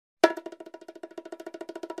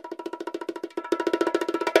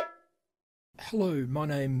Hello, my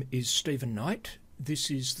name is Stephen Knight. This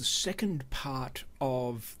is the second part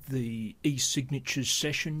of the e-signatures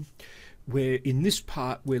session, where in this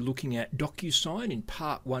part we're looking at DocuSign. In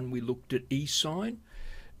part one we looked at e-sign.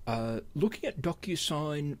 Looking at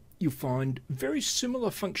DocuSign, you'll find very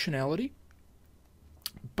similar functionality,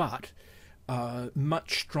 but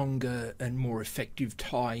much stronger and more effective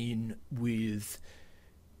tie-in with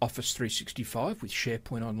Office 365 with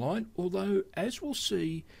SharePoint Online, although as we'll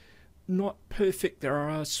see, not perfect. There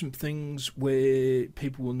are some things where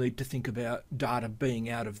people will need to think about data being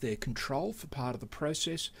out of their control for part of the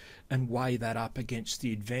process and weigh that up against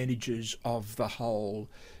the advantages of the whole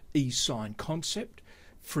e-sign concept.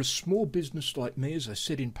 For a small business like me, as I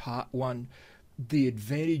said in part one, the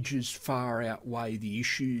advantages far outweigh the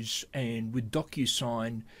issues, and with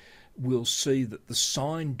DocuSign we'll see that the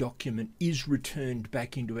signed document is returned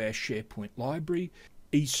back into our SharePoint library.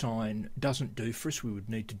 E-sign doesn't do for us. We would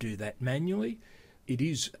need to do that manually. It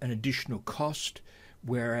is an additional cost,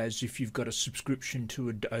 whereas if you've got a subscription to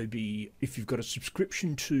Adobe, if you've got a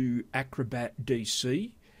subscription to Acrobat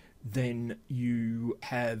DC, then you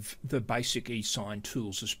have the basic e-sign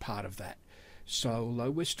tools as part of that. So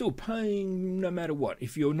although we're still paying no matter what,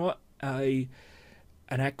 if you're not an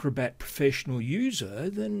Acrobat professional user,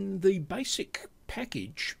 then the basic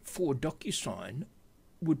package for DocuSign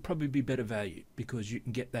would probably be better value because you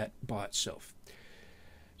can get that by itself.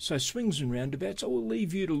 So swings and roundabouts, I will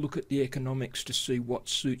leave you to look at the economics to see what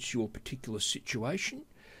suits your particular situation.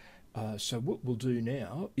 So what we'll do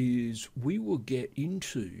now is we will get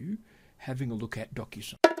into having a look at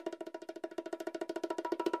DocuSign.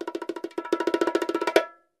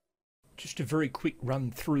 Just a very quick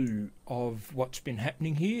run through of what's been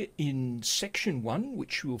happening here. In section 1,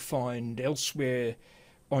 which you'll find elsewhere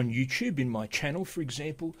on YouTube in my channel, for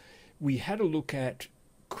example, we had a look at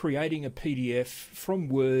creating a PDF from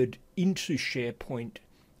Word into SharePoint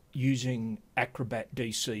using Acrobat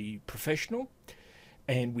DC Professional,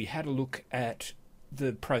 and we had a look at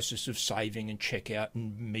the process of saving and checkout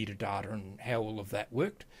and metadata and how all of that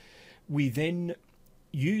worked. We then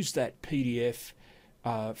used that PDF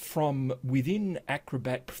from within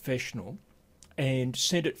Acrobat Professional and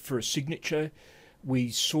sent it for a signature.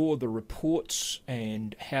 We saw the reports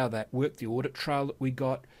and how that worked, the audit trail that we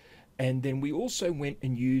got, and then we also went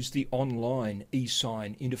and used the online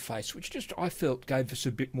e-sign interface, which just I felt gave us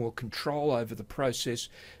a bit more control over the process,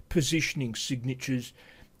 positioning signatures,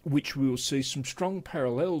 which we will see some strong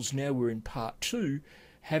parallels now we're in part 2,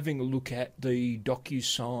 having a look at the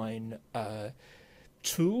DocuSign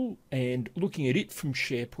tool and looking at it from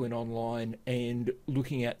SharePoint Online and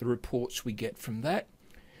looking at the reports we get from that.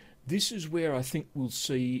 This is where I think we'll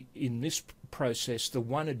see in this process the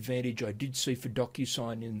one advantage I did see for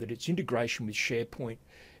DocuSign, in that its integration with SharePoint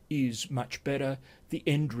is much better. The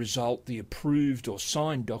end result, the approved or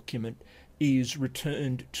signed document, is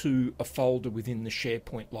returned to a folder within the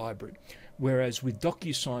SharePoint library, whereas with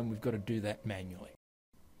DocuSign we've got to do that manually.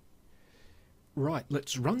 Right,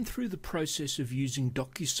 let's run through the process of using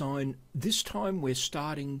DocuSign. This time we're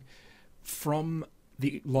starting from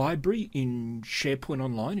the library in SharePoint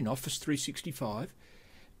Online in Office 365,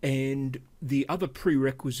 and the other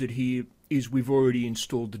prerequisite here is we've already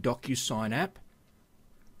installed the DocuSign app,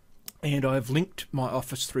 and I've linked my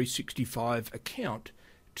Office 365 account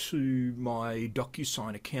to my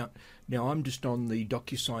DocuSign account. Now I'm just on the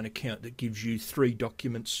DocuSign account that gives you 3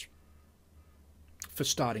 documents for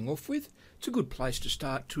starting off with. It's a good place to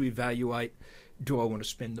start to evaluate, do I want to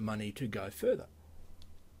spend the money to go further?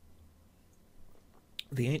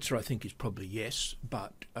 The answer, I think, is probably yes,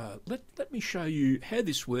 but let me show you how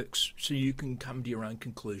this works so you can come to your own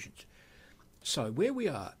conclusions. So where we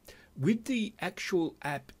are, with the actual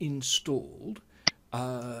app installed,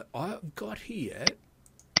 I've got here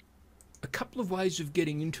a couple of ways of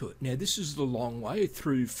getting into it. Now this is the long way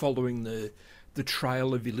through following the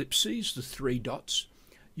trail of ellipses, the 3 dots.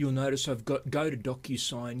 You'll notice I've got go to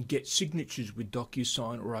DocuSign, get signatures with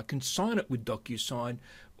DocuSign, or I can sign it with DocuSign,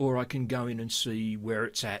 or I can go in and see where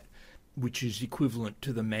it's at, which is equivalent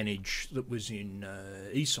to the manage that was in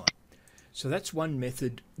eSign. So that's one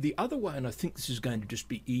method. The other way, and I think this is going to just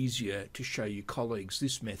be easier to show you colleagues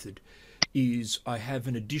this method, is I have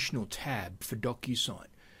an additional tab for DocuSign.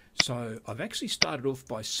 So I've actually started off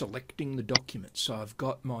by selecting the document. So I've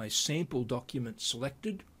got my sample document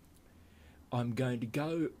selected. I'm going to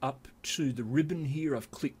go up to the ribbon here.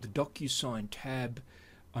 I've clicked the DocuSign tab.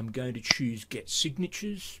 I'm going to choose Get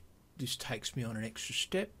Signatures. This takes me on an extra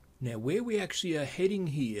step. Now where we actually are heading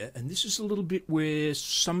here, and this is a little bit where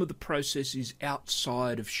some of the process is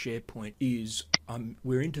outside of SharePoint, is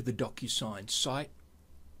we're into the DocuSign site.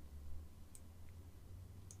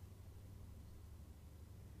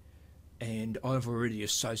 and I've already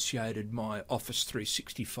associated my Office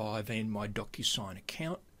 365 and my DocuSign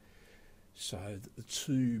account so that the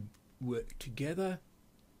two work together.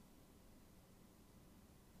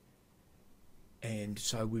 And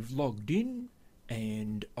so we've logged in,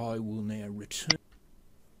 and I will now return.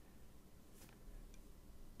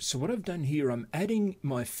 So what I've done here, I'm adding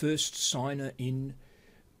my first signer in.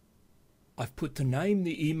 I've put the name,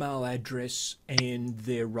 the email address, and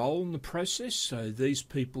their role in the process. So these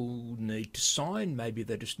people need to sign. Maybe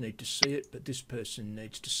they just need to see it, but this person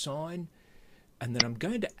needs to sign. And then I'm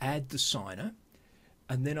going to add the signer.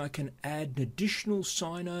 And then I can add an additional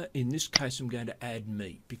signer. In this case, I'm going to add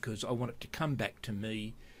me because I want it to come back to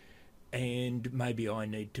me, and maybe I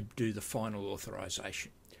need to do the final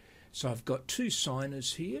authorization. So I've got two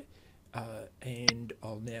signers here, and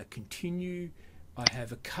I'll now continue. I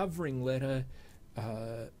have a covering letter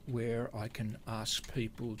where I can ask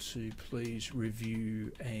people to please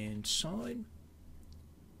review and sign.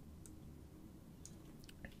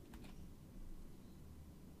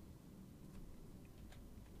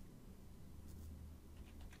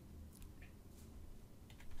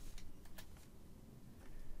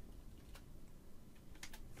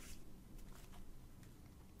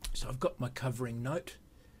 So I've got my covering note.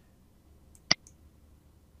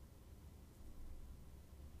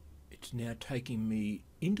 It's now taking me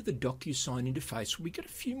into the DocuSign interface. We get a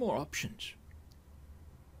few more options.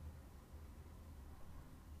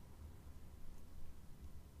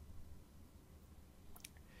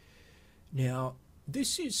 Now,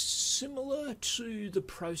 this is similar to the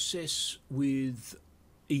process with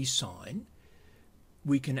eSign.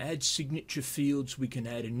 We can add signature fields, we can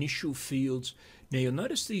add initial fields. Now you'll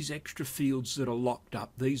notice these extra fields that are locked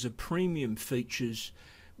up. These are premium features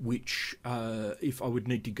which if I would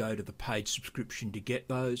need to go to the paid subscription to get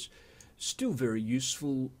those, still very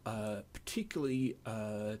useful, particularly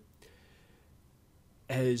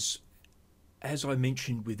as I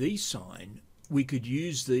mentioned with eSign, we could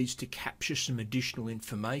use these to capture some additional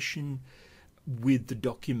information with the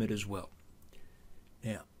document as well.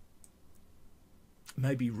 Now,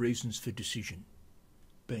 maybe reasons for decision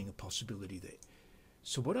being a possibility there.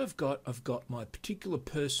 So what I've got my particular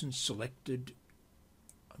person selected.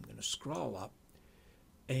 I'm going to scroll up,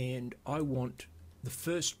 and I want the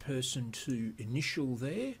first person to initial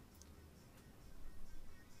there.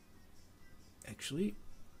 Actually,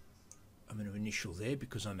 I'm going to initial there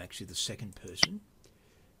because I'm actually the second person.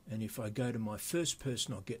 And if I go to my first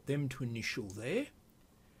person, I'll get them to initial there.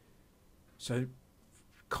 So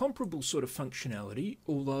comparable sort of functionality,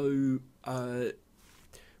 although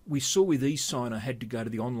we saw with eSign I had to go to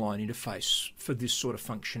the online interface for this sort of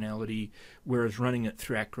functionality, whereas running it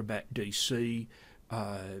through Acrobat DC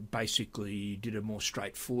basically did a more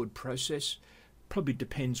straightforward process. Probably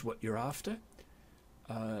depends what you're after.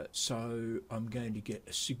 So I'm going to get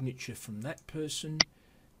a signature from that person,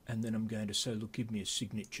 and then I'm going to say, look, give me a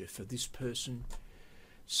signature for this person.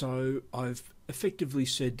 So I've effectively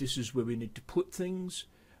said this is where we need to put things.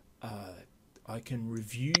 I can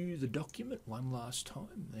review the document one last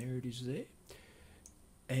time. There it is there.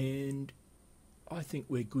 And I think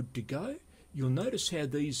we're good to go. You'll notice how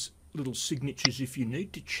these little signatures, if you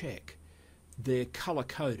need to check, they're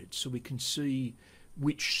color-coded so we can see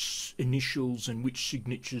which initials and which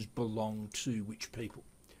signatures belong to which people.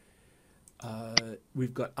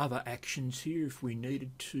 We've got other actions here if we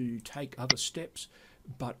needed to take other steps,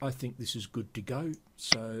 but I think this is good to go.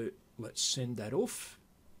 So let's send that off.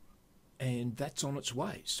 And that's on its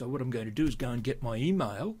way. So what I'm going to do is go and get my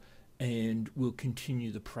email, and we'll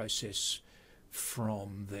continue the process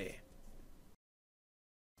from there.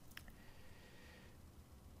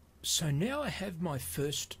 So now I have my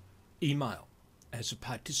first email as a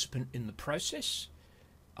participant in the process,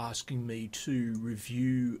 asking me to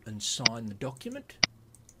review and sign the document.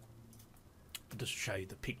 I'll just show you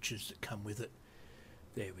the pictures that come with it.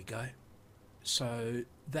 There we go. So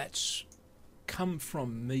that's come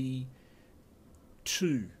from me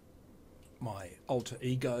to my alter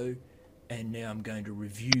ego, and now I'm going to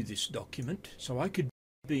review this document. So I could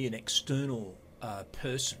be an external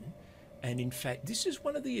person, and in fact this is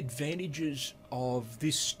one of the advantages of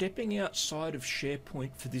this stepping outside of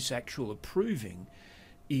SharePoint for this actual approving,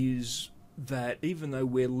 is that even though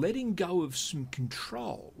we're letting go of some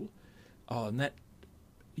control, and that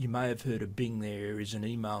you may have heard a bing, there is an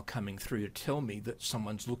email coming through to tell me that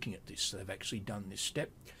someone's looking at this, so they've actually done this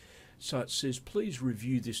step. So it says, please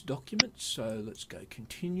review this document. So let's go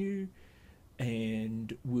continue,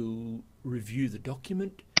 and we'll review the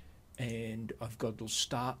document. And I've got a little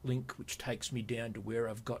start link, which takes me down to where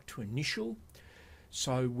I've got to initial.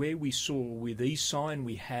 So where we saw with eSign,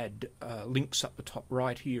 we had links up the top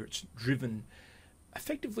right here. It's driven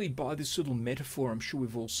effectively by this little metaphor. I'm sure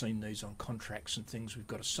we've all seen these on contracts and things we've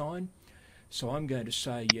got to sign. So I'm going to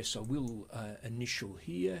say, yes, I will initial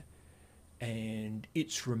here. And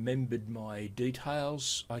it's remembered my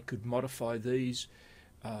details. I could modify these.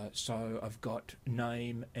 So I've got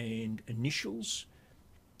name and initials.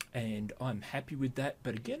 And I'm happy with that.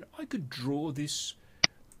 But again, I could draw this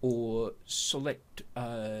or select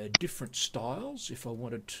different styles if I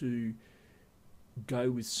wanted to go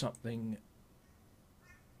with something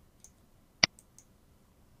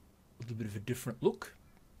a little bit of a different look.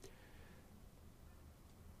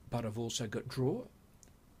 But I've also got draw.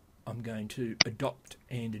 I'm going to adopt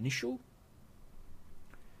and initial.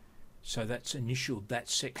 So that's initialed that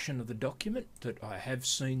section of the document that I have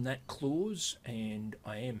seen that clause and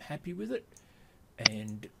I am happy with it.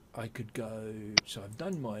 And I could go, so I've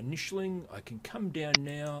done my initialing, I can come down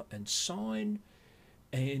now and sign,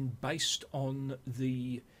 and based on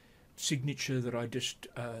the signature that I just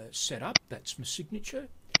set up, that's my signature.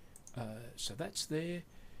 So that's there.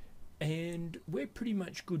 And we're pretty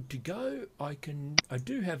much good to go. I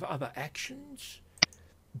do have other actions,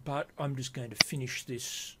 but I'm just going to finish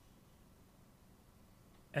this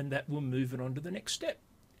and that will move it on to the next step.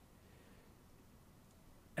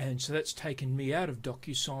 And so that's taken me out of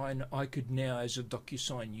DocuSign. I could now, as a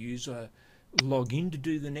DocuSign user, log in to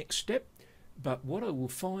do the next step. But what I will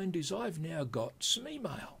find is I've now got some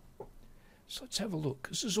email. So let's have a look.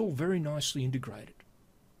 This is all very nicely integrated.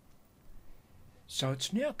 So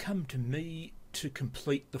it's now come to me to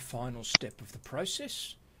complete the final step of the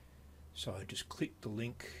process. So I just click the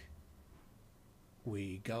link.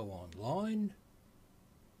 We go online.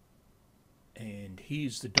 And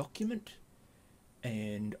here's the document.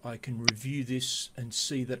 And I can review this and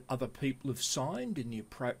see that other people have signed in the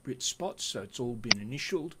appropriate spots. So it's all been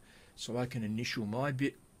initialed. So I can initial my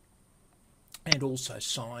bit and also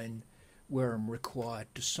sign where I'm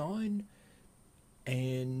required to sign.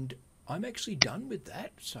 And I'm actually done with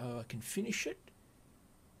that, so I can finish it.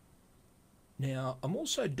 Now, I'm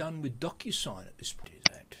also done with DocuSign at this point.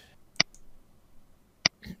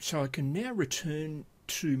 So I can now return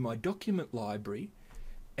to my document library,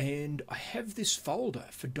 and I have this folder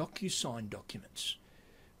for DocuSign documents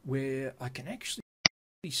where I can actually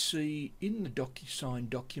see in the DocuSign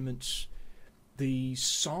documents the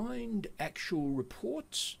signed actual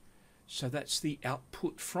reports. So that's the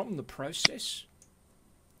output from the process.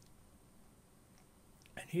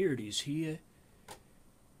 And here it is here,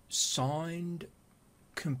 signed,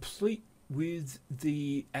 complete with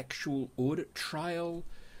the actual audit trail,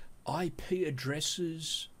 IP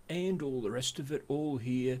addresses, and all the rest of it, all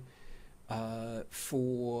here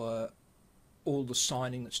for all the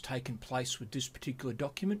signing that's taken place with this particular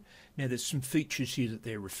document. Now there's some features here that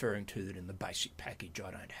they're referring to that in the basic package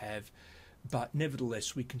I don't have, but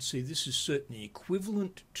nevertheless we can see this is certainly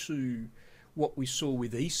equivalent to what we saw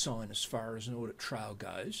with eSign as far as an audit trail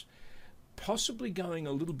goes, possibly going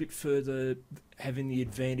a little bit further, having the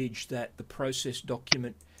advantage that the process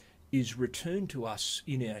document is returned to us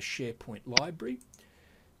in our SharePoint library,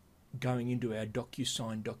 going into our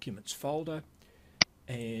DocuSign documents folder.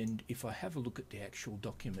 And if I have a look at the actual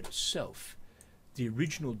document itself, the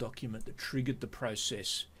original document that triggered the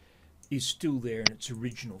process is still there in its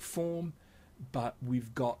original form, but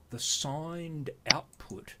we've got the signed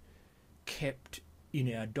output kept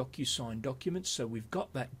in our DocuSign documents. So we've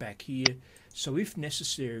got that back here. So if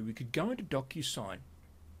necessary, we could go into DocuSign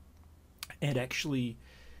and actually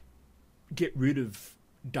get rid of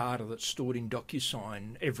data that's stored in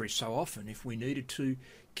DocuSign every so often if we needed to,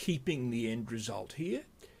 keeping the end result here.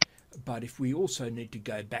 But if we also need to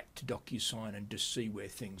go back to DocuSign and just see where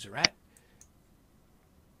things are at,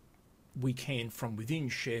 we can, from within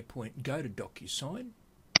SharePoint, go to DocuSign.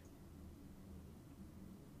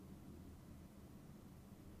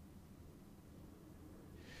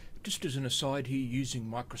 Just as an aside here, using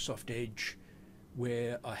Microsoft Edge,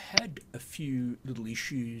 where I had a few little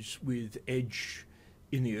issues with Edge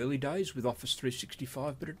in the early days with Office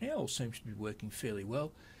 365, but it now all seems to be working fairly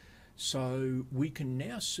well. So we can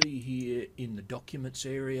now see here in the documents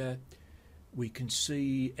area, we can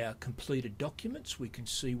see our completed documents, we can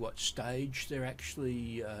see what stage they're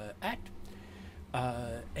actually at,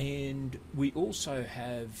 and we also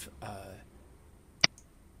have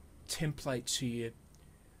templates here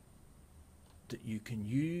that you can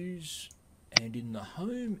use, and in the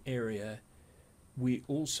home area we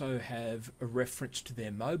also have a reference to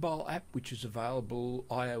their mobile app, which is available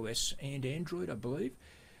iOS and Android, I believe.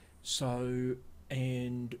 So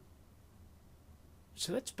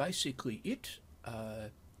that's basically it.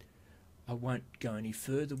 I won't go any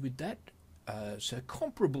further with that. So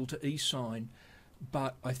comparable to eSign,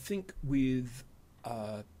 but I think with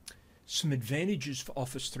some advantages for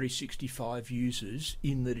Office 365 users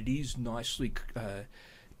in that it is nicely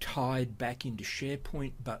tied back into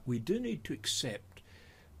SharePoint, but we do need to accept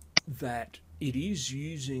that it is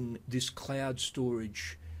using this cloud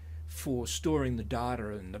storage for storing the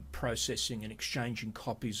data and the processing and exchanging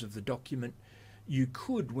copies of the document. You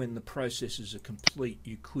could, when the processes are complete,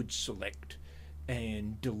 you could select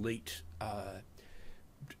and delete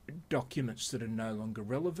documents that are no longer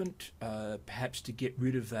relevant, perhaps to get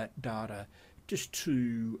rid of that data, just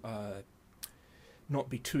to not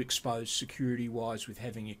be too exposed security-wise with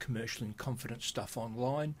having your commercial and confidence stuff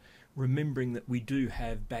online, remembering that we do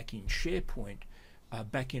have back in SharePoint,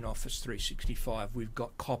 back in Office 365, we've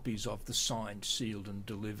got copies of the signed, sealed and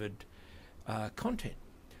delivered content.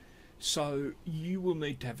 So you will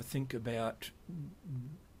need to have a think about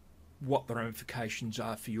what the ramifications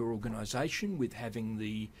are for your organisation with having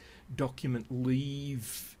the document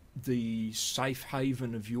leave the safe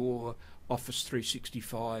haven of your Office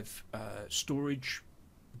 365 storage,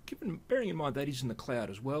 bearing in mind that is in the cloud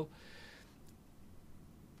as well.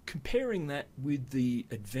 Comparing that with the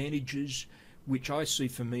advantages, which I see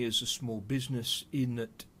for me as a small business, in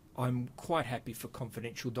that I'm quite happy for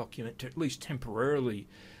confidential document to at least temporarily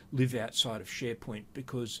live outside of SharePoint,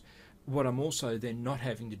 because what I'm also then not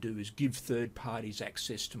having to do is give third parties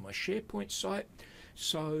access to my SharePoint site.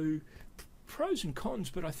 So pros and cons,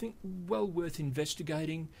 but I think well worth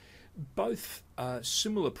investigating. Both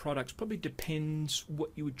similar products, probably depends what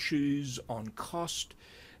you would choose on cost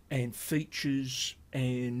and features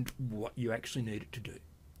and what you actually need it to do.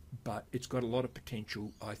 But it's got a lot of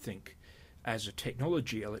potential, I think, as a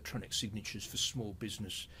technology, electronic signatures for small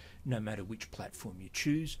business, no matter which platform you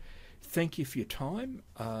choose. Thank you for your time.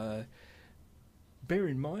 Bear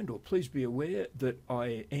in mind, or please be aware, that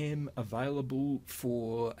I am available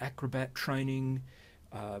for Acrobat training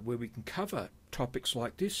where we can cover topics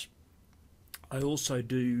like this. I also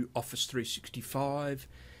do Office 365,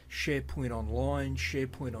 SharePoint Online,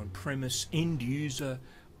 SharePoint On-Premise, end-user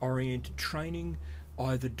oriented training,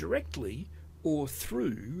 either directly or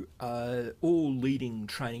through all leading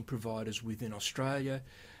training providers within Australia.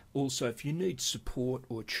 Also, if you need support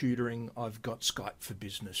or tutoring, I've got Skype for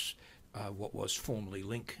Business, what was formerly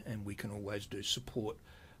Link, and we can always do support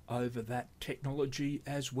over that technology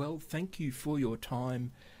as well. Thank you for your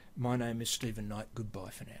time. My name is Stephen Knight.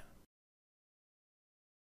 Goodbye for now.